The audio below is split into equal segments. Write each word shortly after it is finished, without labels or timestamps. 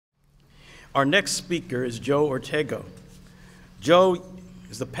Our next speaker is Joe Ortego. Joe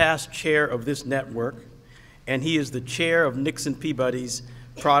is the past chair of this network, and he is the chair of Nixon Peabody's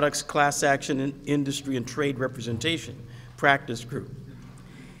Products, Class Action, Industry, and Trade Representation Practice Group.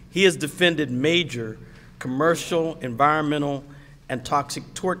 He has defended major commercial, environmental, and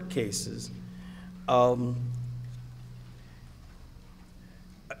toxic tort cases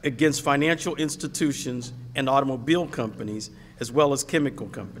against financial institutions and automobile companies, as well as chemical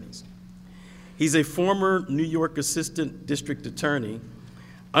companies. He's a former New York Assistant District Attorney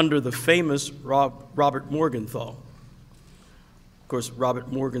under the famous Robert Morgenthau. Of course,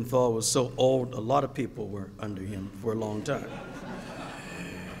 Robert Morgenthau was so old, a lot of people were under him for a long time.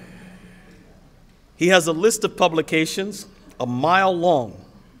 He has a list of publications a mile long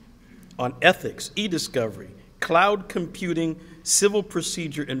on ethics, e-discovery, cloud computing, civil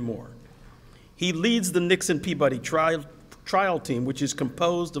procedure, and more. He leads the Nixon Peabody trial team, which is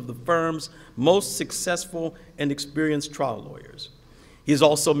composed of the firm's most successful and experienced trial lawyers. He is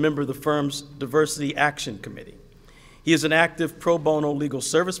also a member of the firm's Diversity Action Committee. He is an active pro bono legal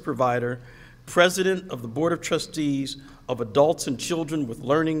service provider, president of the Board of Trustees of Adults and Children with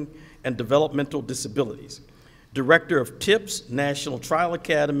Learning and Developmental Disabilities, director of TIPS, National Trial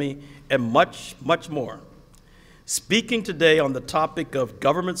Academy, and much, much more. Speaking today on the topic of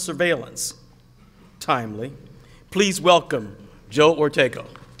government surveillance, timely, please welcome Joe Ortego.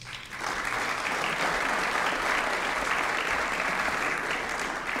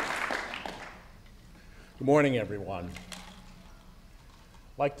 Good morning, everyone.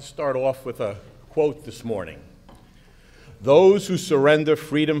 I'd like to start off with a quote this morning. Those who surrender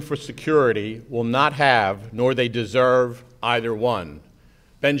freedom for security will not have, nor they deserve, either one.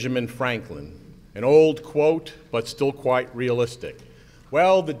 Benjamin Franklin. An old quote, but still quite realistic.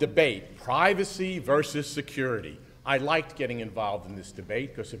 Well, the debate, privacy versus security. I liked getting involved in this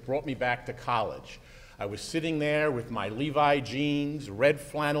debate because it brought me back to college. I was sitting there with my Levi jeans, red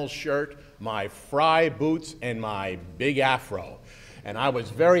flannel shirt, my Fry boots, and my big afro. And I was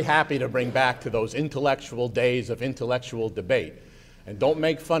very happy to bring back to those intellectual days of intellectual debate. And don't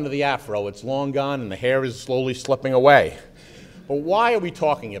make fun of the afro, it's long gone and the hair is slowly slipping away. But why are we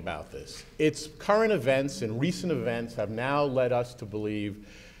talking about this? It's current events and recent events have now led us to believe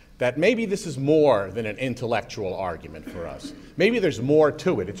that maybe this is more than an intellectual argument for us. Maybe there's more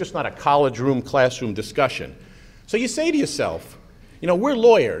to it. It's just not a college room, classroom discussion. So you say to yourself, you know, we're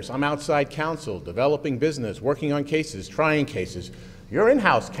lawyers. I'm outside counsel, developing business, working on cases, trying cases. You're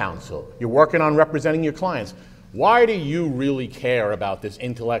in-house counsel. You're working on representing your clients. Why do you really care about this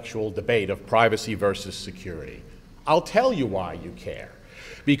intellectual debate of privacy versus security? I'll tell you why you care.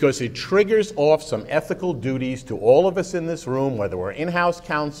 Because it triggers off some ethical duties to all of us in this room, whether we're in-house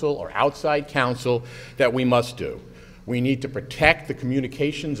counsel or outside counsel, that we must do. We need to protect the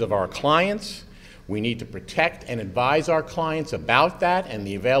communications of our clients. We need to protect and advise our clients about that and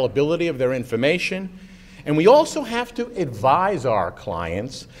the availability of their information. And we also have to advise our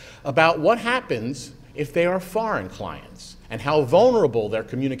clients about what happens if they are foreign clients and how vulnerable their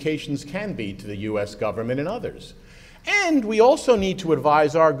communications can be to the U.S. government and others. And we also need to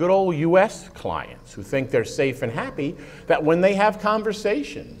advise our good old U.S. clients who think they're safe and happy that when they have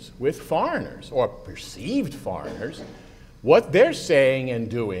conversations with foreigners or perceived foreigners, what they're saying and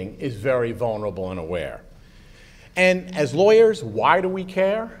doing is very vulnerable and aware. And as lawyers, why do we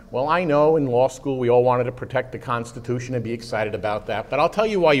care? Well, I know in law school we all wanted to protect the Constitution and be excited about that, but I'll tell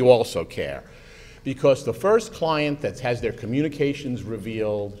you why you also care. Because the first client that has their communications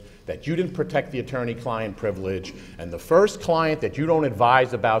revealed that you didn't protect the attorney-client privilege, and the first client that you don't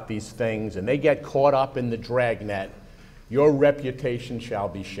advise about these things and they get caught up in the dragnet, your reputation shall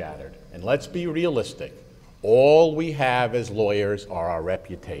be shattered. And let's be realistic. All we have as lawyers are our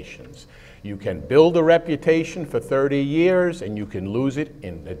reputations. You can build a reputation for 30 years and you can lose it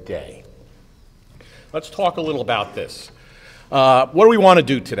in a day. Let's talk a little about this. What do we want to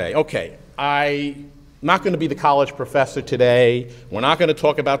do today? Okay, I'm not going to be the college professor today. We're not going to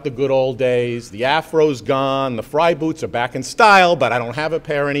talk about the good old days. The afro's gone. The Fry boots are back in style, but I don't have a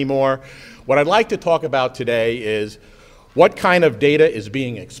pair anymore. What I'd like to talk about today is what kind of data is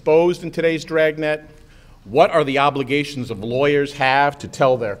being exposed in today's dragnet, what are the obligations of lawyers have to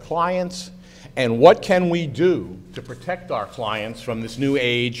tell their clients, and what can we do to protect our clients from this new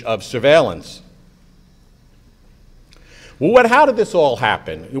age of surveillance. Well, how did this all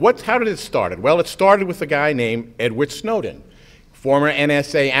happen? How did it start? Well, it started with a guy named Edward Snowden, former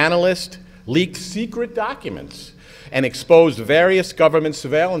NSA analyst, leaked secret documents and exposed various government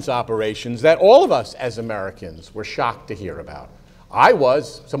surveillance operations that all of us as Americans were shocked to hear about. I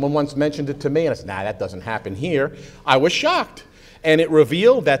was. Someone once mentioned it to me, and I said, nah, that doesn't happen here. I was shocked. And it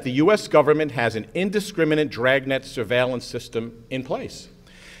revealed that the US government has an indiscriminate dragnet surveillance system in place.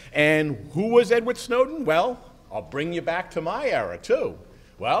 And who was Edward Snowden? Well, I'll bring you back to my era, too.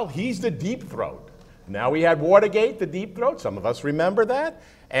 Well, he's the deep throat. Now we had Watergate, the deep throat. Some of us remember that.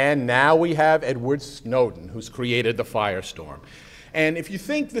 And now we have Edward Snowden, who's created the firestorm. And if you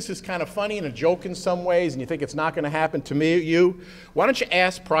think this is kind of funny and a joke in some ways, and you think it's not going to happen to you, why don't you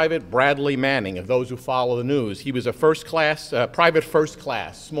ask Private Bradley Manning, of those who follow the news. He was a private first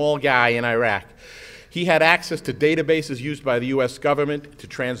class, small guy in Iraq. He had access to databases used by the US government to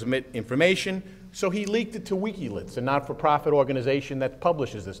transmit information, so he leaked it to WikiLeaks, a not-for-profit organization that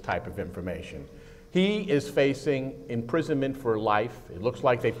publishes this type of information. He is facing imprisonment for life. It looks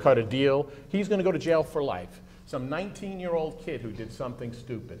like they've cut a deal. He's going to go to jail for life. Some 19-year-old kid who did something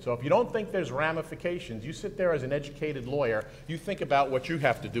stupid. So if you don't think there's ramifications, you sit there as an educated lawyer, you think about what you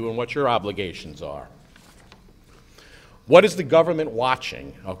have to do and what your obligations are. What is the government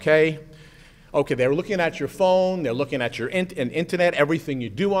watching, okay? Okay, they're looking at your phone, they're looking at your internet, everything you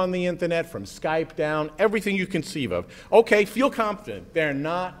do on the internet, from Skype down, everything you conceive of. Okay, feel confident. They're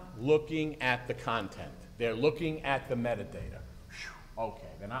not looking at the content. They're looking at the metadata. Okay,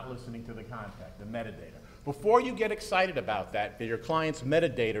 they're not listening to the content, the metadata. Before you get excited about that your client's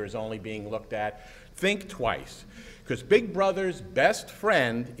metadata is only being looked at, think twice. Because Big Brother's best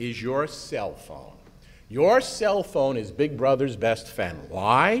friend is your cell phone. Your cell phone is Big Brother's best friend.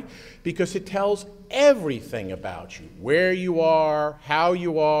 Why? Because it tells everything about you. Where you are, how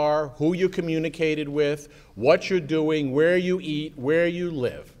you are, who you communicated with, what you're doing, where you eat, where you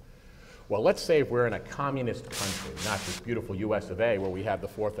live. Well, let's say if we're in a communist country, not this beautiful US of A where we have the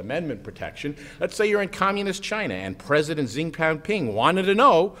Fourth Amendment protection. Let's say you're in communist China and President Xi Jinping wanted to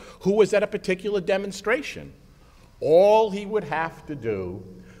know who was at a particular demonstration. All he would have to do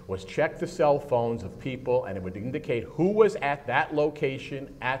was check the cell phones of people, and it would indicate who was at that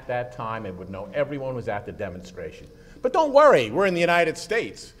location at that time, and would know everyone was at the demonstration. But don't worry, we're in the United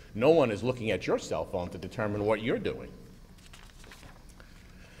States. No one is looking at your cell phone to determine what you're doing.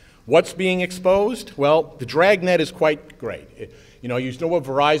 What's being exposed? Well, the dragnet is quite great. You know what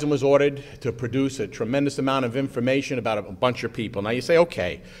Verizon was ordered to produce a tremendous amount of information about a bunch of people. Now you say,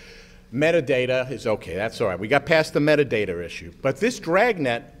 okay, metadata is okay, that's all right. We got past the metadata issue. But this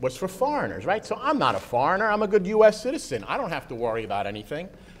dragnet was for foreigners, right? So I'm not a foreigner, I'm a good US citizen. I don't have to worry about anything.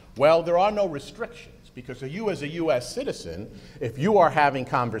 Well, there are no restrictions, because you as a US citizen, if you are having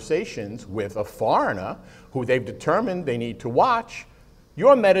conversations with a foreigner who they've determined they need to watch,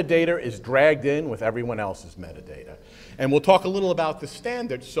 your metadata is dragged in with everyone else's metadata. And we'll talk a little about the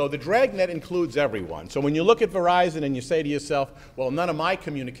standards. So the dragnet includes everyone. So when you look at Verizon and you say to yourself, well, none of my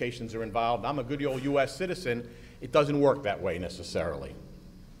communications are involved, I'm a good old US citizen, it doesn't work that way necessarily.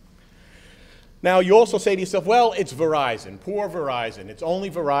 Now, you also say to yourself, well, it's Verizon, poor Verizon. It's only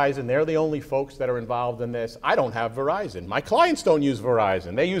Verizon. They're the only folks that are involved in this. I don't have Verizon. My clients don't use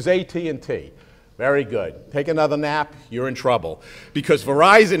Verizon. They use AT&T. Very good. Take another nap, you're in trouble. Because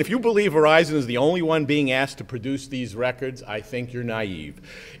Verizon, if you believe Verizon is the only one being asked to produce these records, I think you're naive.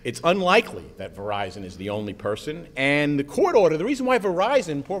 It's unlikely that Verizon is the only person. And the court order, the reason why poor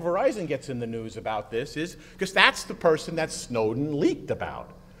Verizon gets in the news about this is because that's the person that Snowden leaked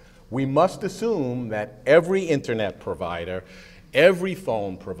about. We must assume that every internet provider, every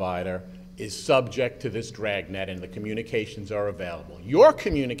phone provider, is subject to this dragnet and the communications are available. Your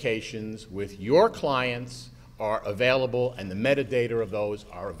communications with your clients are available and the metadata of those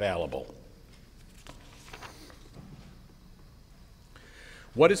are available.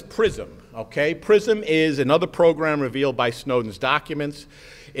 What is PRISM? Okay, PRISM is another program revealed by Snowden's documents.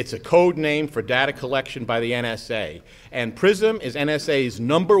 It's a code name for data collection by the NSA. And PRISM is NSA's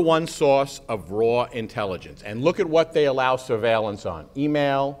 #1 source of raw intelligence. And look at what they allow surveillance on.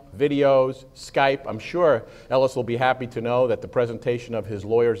 Email, videos, Skype. I'm sure Ellis will be happy to know that the presentation of his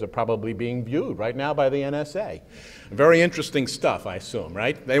lawyers are probably being viewed right now by the NSA. Very interesting stuff, I assume,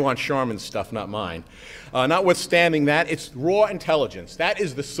 right? They want Sharman's stuff, not mine. Notwithstanding that, it's raw intelligence. That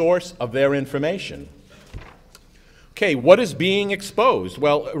is the source of their information. Okay, what is being exposed?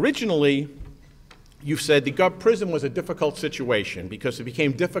 Well, originally, you said the PRISM was a difficult situation because it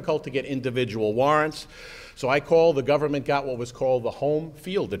became difficult to get individual warrants. So the government got what was called the home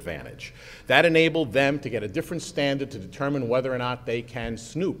field advantage. That enabled them to get a different standard to determine whether or not they can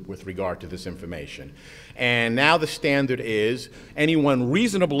snoop with regard to this information. And now the standard is anyone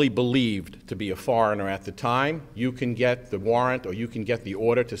reasonably believed to be a foreigner at the time, you can get the warrant or you can get the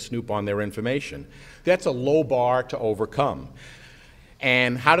order to snoop on their information. That's a low bar to overcome.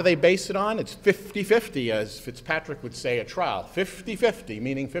 And how do they base it on? It's 50-50, as Fitzpatrick would say at trial. 50-50,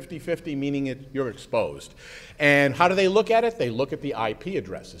 meaning 50-50, meaning you're exposed. And how do they look at it? They look at the IP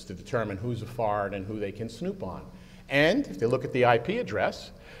addresses to determine who's a foreign and who they can snoop on. And if they look at the IP address,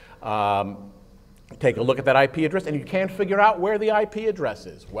 take a look at that IP address, and you can't figure out where the IP address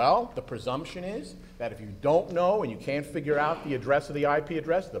is. Well, the presumption is that if you don't know and you can't figure out the address of the IP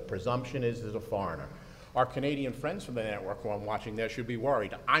address, the presumption is there's a foreigner. Our Canadian friends from the network who I'm watching there should be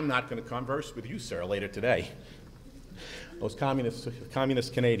worried. I'm not going to converse with you, sir, later today. Those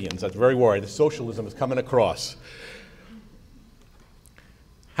communist Canadians, I'm very worried. The socialism is coming across.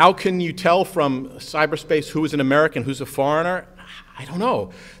 How can you tell from cyberspace who is an American, who's a foreigner? I don't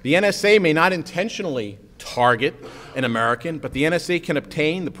know. The NSA may not intentionally target an American, but the NSA can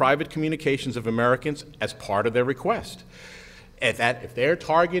obtain the private communications of Americans as part of their request. If they're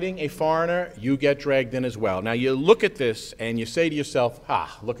targeting a foreigner, you get dragged in as well. Now, you look at this and you say to yourself,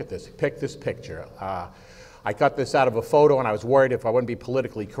 look at this, pick this picture. I got this out of a photo and I was worried if I wouldn't be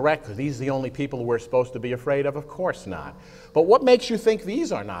politically correct because these are the only people who we're supposed to be afraid of. Of course not. But what makes you think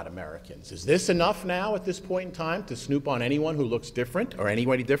these are not Americans? Is this enough now at this point in time to snoop on anyone who looks different or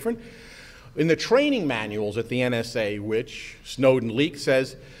anybody different? In the training manuals at the NSA, which Snowden leaked,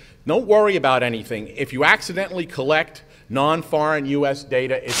 says, don't worry about anything. If you accidentally collect non-foreign U.S.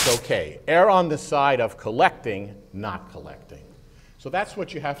 data, it's okay. Err on the side of collecting, not collecting. So that's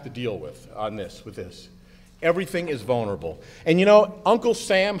what you have to deal with on this, with this. Everything is vulnerable. And you know, Uncle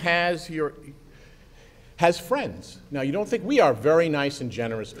Sam has friends. Now, you don't think we are very nice and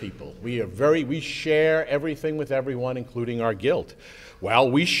generous people. We share everything with everyone, including our guilt. Well,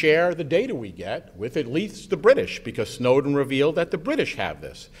 we share the data we get with at least the British, because Snowden revealed that the British have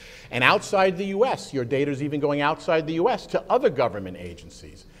this. And outside the U.S., your data is even going outside the U.S. to other government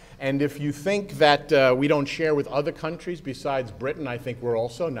agencies. And if you think that we don't share with other countries besides Britain, I think we're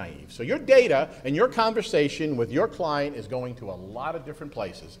also naive. So your data and your conversation with your client is going to a lot of different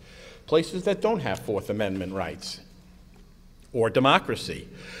places. Places that don't have Fourth Amendment rights or democracy.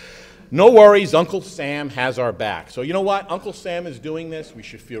 No worries, Uncle Sam has our back. So you know what? Uncle Sam is doing this. We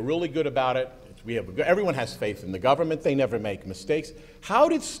should feel really good about it. Everyone has faith in the government. They never make mistakes. How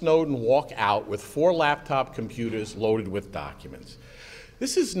did Snowden walk out with 4 laptop computers loaded with documents?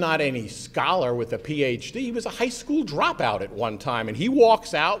 This is not any scholar with a PhD. He was a high school dropout at one time, and he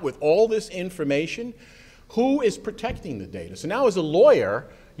walks out with all this information. Who is protecting the data? So now as a lawyer,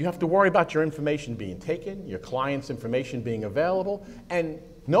 you have to worry about your information being taken, your client's information being available, and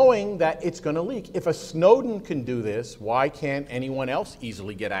knowing that it's going to leak. If a Snowden can do this, why can't anyone else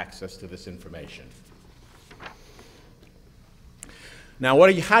easily get access to this information? Now,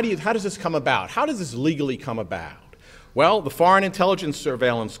 how does this come about? How does this legally come about? Well, the Foreign Intelligence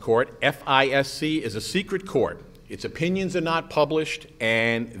Surveillance Court, FISC, is a secret court. Its opinions are not published,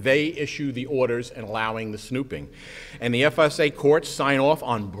 and they issue the orders and allowing the snooping. And the FSA courts sign off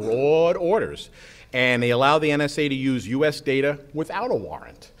on broad orders, and they allow the NSA to use U.S. data without a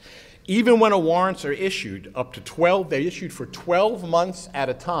warrant. Even when warrants are issued, up to 12, they're issued for 12 months at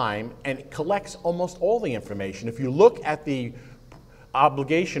a time, and it collects almost all the information. If you look at the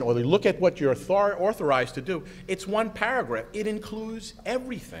obligation, or they look at what you're authorized to do, it's one paragraph. It includes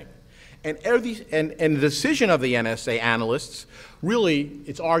everything. And the decision of the NSA analysts, really,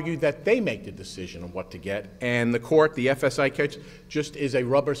 it's argued that they make the decision on what to get, and the court, the FSI court, just is a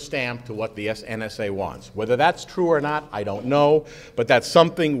rubber stamp to what the NSA wants. Whether that's true or not, I don't know, but that's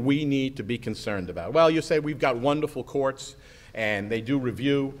something we need to be concerned about. Well, you say we've got wonderful courts, and they do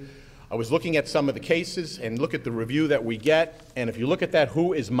review. I was looking at some of the cases and look at the review that we get, and if you look at that,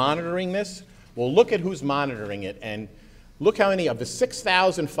 who is monitoring this? Well, look at who's monitoring it, and look how many of the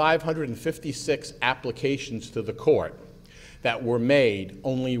 6,556 applications to the court that were made,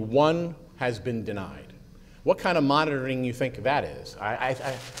 only one has been denied. What kind of monitoring you think that is? I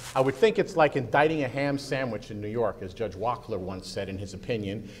would think it's like indicting a ham sandwich in New York, as Judge Wackler once said in his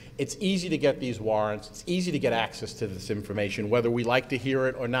opinion. It's easy to get these warrants. It's easy to get access to this information, whether we like to hear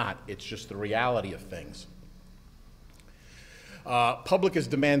it or not. It's just the reality of things. Public is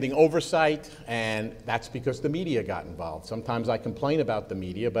demanding oversight, and that's because the media got involved. Sometimes I complain about the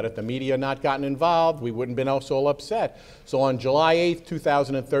media, but if the media had not gotten involved, we wouldn't have been so upset. So on July 8th,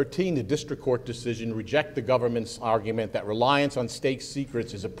 2013, the district court decision rejected the government's argument that reliance on state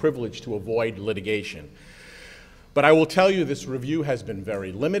secrets is a privilege to avoid litigation. But I will tell you, this review has been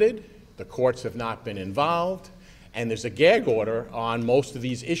very limited. The courts have not been involved. And there's a gag order on most of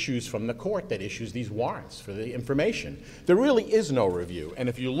these issues from the court that issues these warrants for the information. There really is no review. And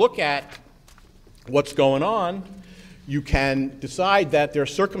if you look at what's going on, you can decide that there are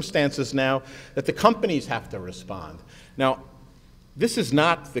circumstances now that the companies have to respond. Now, This is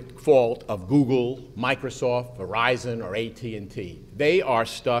not the fault of Google, Microsoft, Verizon, or AT&T. They are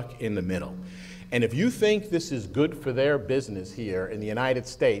stuck in the middle. And if you think this is good for their business here in the United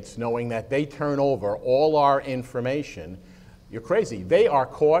States, knowing that they turn over all our information, you're crazy. They are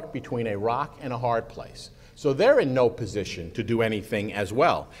caught between a rock and a hard place. So they're in no position to do anything as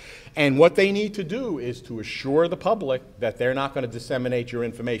well. And what they need to do is to assure the public that they're not going to disseminate your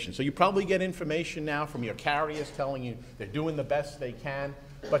information. So you probably get information now from your carriers telling you they're doing the best they can.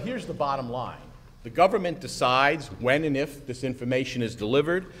 But here's the bottom line. The government decides when and if this information is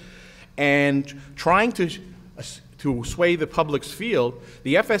delivered. And trying to sway the public's field,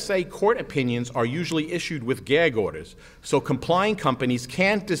 the FSA court opinions are usually issued with gag orders, so complying companies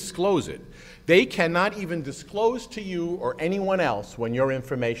can't disclose it. They cannot even disclose to you or anyone else when your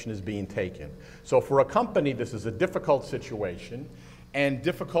information is being taken. So for a company, this is a difficult situation and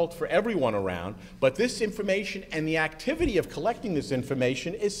difficult for everyone around, but this information and the activity of collecting this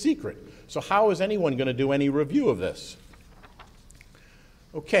information is secret. So how is anyone going to do any review of this?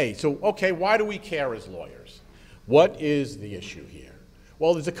 Okay, why do we care as lawyers? What is the issue here?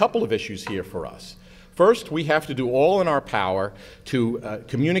 Well, there's a couple of issues here for us. First, we have to do all in our power to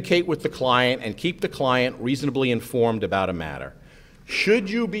communicate with the client and keep the client reasonably informed about a matter. Should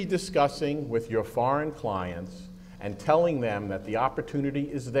you be discussing with your foreign clients and telling them that the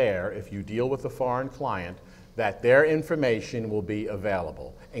opportunity is there if you deal with a foreign client, that their information will be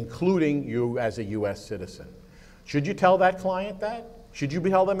available, including you as a U.S. citizen? Should you tell that client that? Should you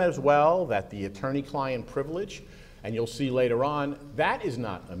tell them as well that the attorney-client privilege, and you'll see later on, that is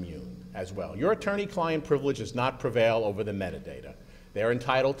not immune as well. Your attorney-client privilege does not prevail over the metadata. They're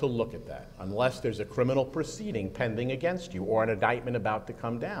entitled to look at that, unless there's a criminal proceeding pending against you or an indictment about to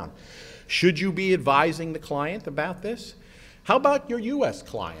come down. Should you be advising the client about this? How about your U.S.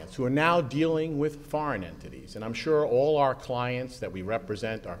 clients who are now dealing with foreign entities? And I'm sure all our clients that we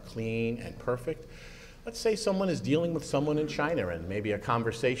represent are clean and perfect. Let's say someone is dealing with someone in China and maybe a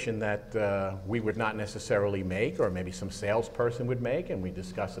conversation that we would not necessarily make, or maybe some salesperson would make, and we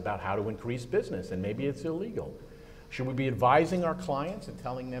discuss about how to increase business, and maybe it's illegal. Should we be advising our clients and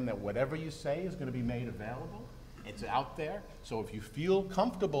telling them that whatever you say is going to be made available? It's out there. So if you feel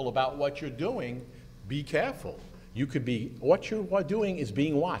comfortable about what you're doing, be careful. You could be, what you're doing is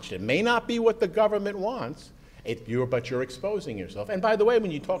being watched. It may not be what the government wants, but you're exposing yourself. And by the way,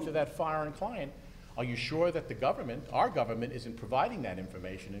 when you talk to that foreign client, are you sure that the government, our government, isn't providing that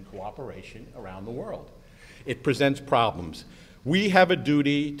information in cooperation around the world? It presents problems. We have a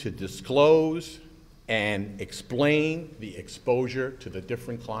duty to disclose and explain the exposure to the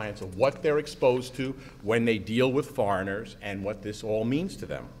different clients of what they're exposed to when they deal with foreigners and what this all means to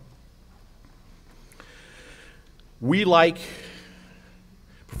them. We like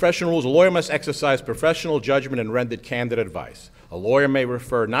professional rules. A lawyer must exercise professional judgment and render candid advice. A lawyer may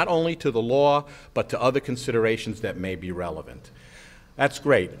refer not only to the law, but to other considerations that may be relevant. That's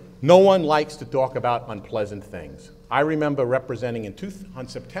great. No one likes to talk about unpleasant things. I remember representing on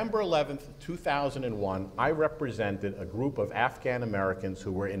September 11th, 2001, I represented a group of Afghan Americans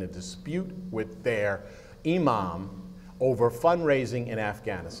who were in a dispute with their imam over fundraising in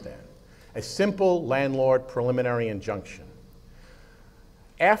Afghanistan. A simple landlord preliminary injunction.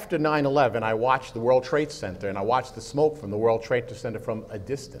 After 9/11, I watched the World Trade Center, and I watched the smoke from the World Trade Center from a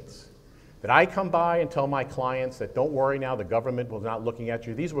distance. Did I come by and tell my clients that don't worry now, the government was not looking at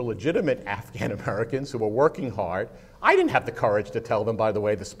you? These were legitimate Afghan Americans who were working hard. I didn't have the courage to tell them, by the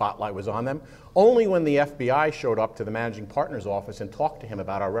way, the spotlight was on them. Only when the FBI showed up to the managing partner's office and talked to him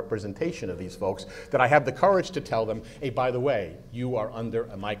about our representation of these folks did I have the courage to tell them, hey, by the way, you are under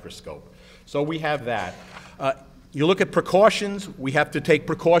a microscope. So we have that. You look at precautions. We have to take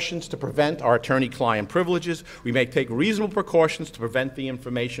precautions to prevent our attorney-client privileges. We may take reasonable precautions to prevent the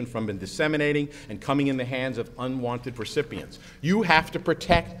information from being disseminating and coming in the hands of unwanted recipients. You have to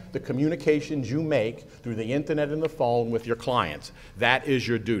protect the communications you make through the internet and the phone with your clients. That is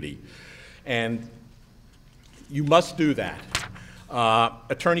your duty. And you must do that.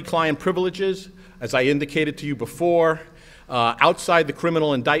 Attorney-client privileges, as I indicated to you before, outside the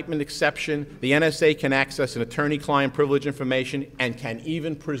criminal indictment exception, the NSA can access an attorney-client privilege information and can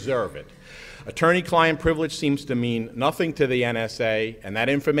even preserve it. Attorney-client privilege seems to mean nothing to the NSA, and that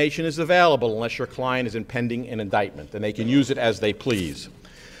information is available unless your client is impending an indictment, and they can use it as they please.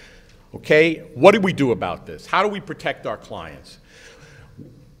 Okay, what do we do about this? How do we protect our clients?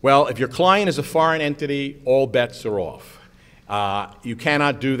 Well, if your client is a foreign entity, all bets are off. You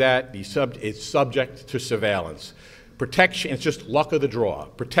cannot do that. It's subject to surveillance. Protection, it's just luck of the draw.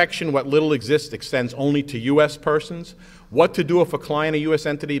 Protection, what little exists, extends only to U.S. persons. what to do if a client, a U.S.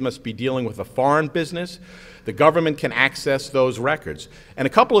 entity, must be dealing with a foreign business. The government can access those records. And a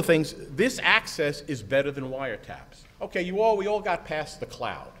couple of things, this access is better than wiretaps. Okay, we all got past the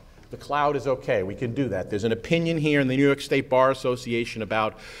cloud. The cloud is okay, we can do that. There's an opinion here in the New York State Bar Association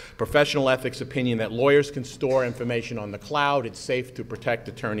about professional ethics opinion that lawyers can store information on the cloud. It's safe to protect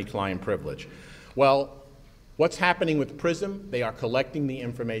attorney-client privilege. Well, what's happening with PRISM? They are collecting the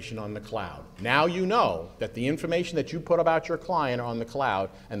information on the cloud. Now you know that the information that you put about your client are on the cloud,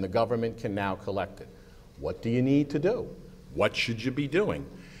 and the government can now collect it. What do you need to do? What should you be doing?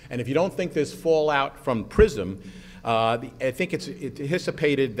 And if you don't think there's fallout from PRISM, I think it's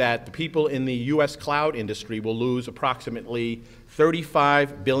anticipated that the people in the U.S. cloud industry will lose approximately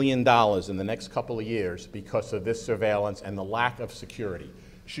 $35 billion in the next couple of years because of this surveillance and the lack of security.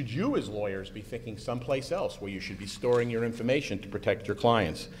 Should you, as lawyers, be thinking someplace else where you should be storing your information to protect your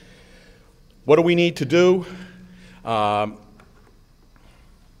clients? What do we need to do?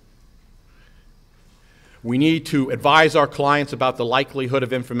 We need to advise our clients about the likelihood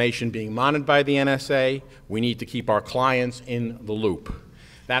of information being monitored by the NSA. We need to keep our clients in the loop.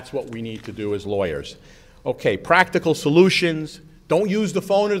 That's what we need to do as lawyers. Okay, practical solutions. Don't use the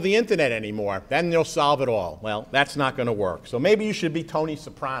phone or the internet anymore. Then you'll solve it all. Well, that's not going to work. So maybe you should be Tony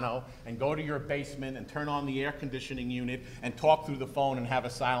Soprano and go to your basement and turn on the air conditioning unit and talk through the phone and have a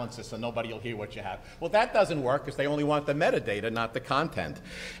silencer so nobody will hear what you have. Well, that doesn't work because they only want the metadata, not the content.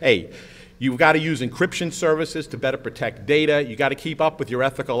 Hey, you've got to use encryption services to better protect data. You've got to keep up with your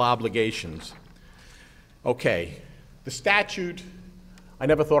ethical obligations. Okay, the statute, I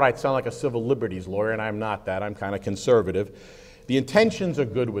never thought I'd sound like a civil liberties lawyer, and I'm not that. I'm kind of conservative. The intentions are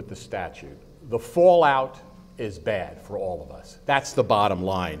good with the statute. The fallout is bad for all of us. That's the bottom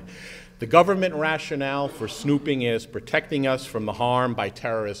line. The government rationale for snooping is protecting us from the harm by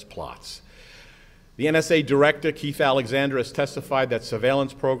terrorist plots. The NSA director, Keith Alexander, has testified that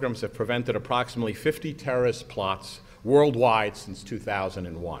surveillance programs have prevented approximately 50 terrorist plots worldwide since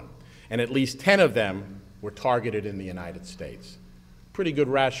 2001, and at least 10 of them were targeted in the United States. Pretty good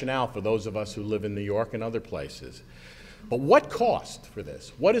rationale for those of us who live in New York and other places. But what cost for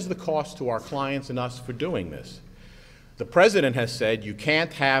this? What is the cost to our clients and us for doing this? The president has said you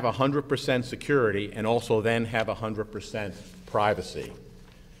can't have 100% security and also then have 100% privacy.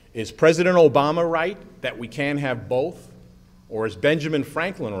 Is President Obama right that we can have both? Or is Benjamin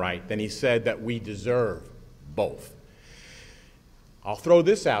Franklin right then he said that we deserve both? I'll throw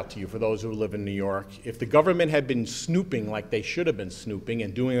this out to you for those who live in New York. If the government had been snooping like they should have been snooping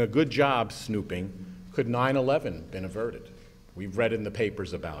and doing a good job snooping, could 9/11 been averted? We've read in the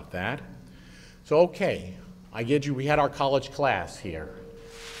papers about that. So, okay, I get you, we had our college class here.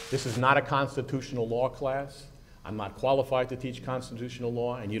 This is not a constitutional law class. I'm not qualified to teach constitutional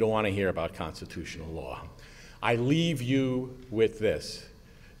law, and you don't want to hear about constitutional law. I leave you with this.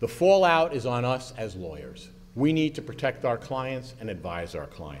 The fallout is on us as lawyers. We need to protect our clients and advise our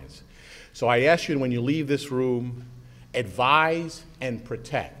clients. So I ask you, when you leave this room, advise and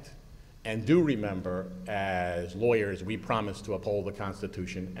protect. And do remember, as lawyers, we promise to uphold the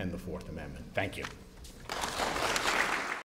Constitution and the Fourth Amendment. Thank you.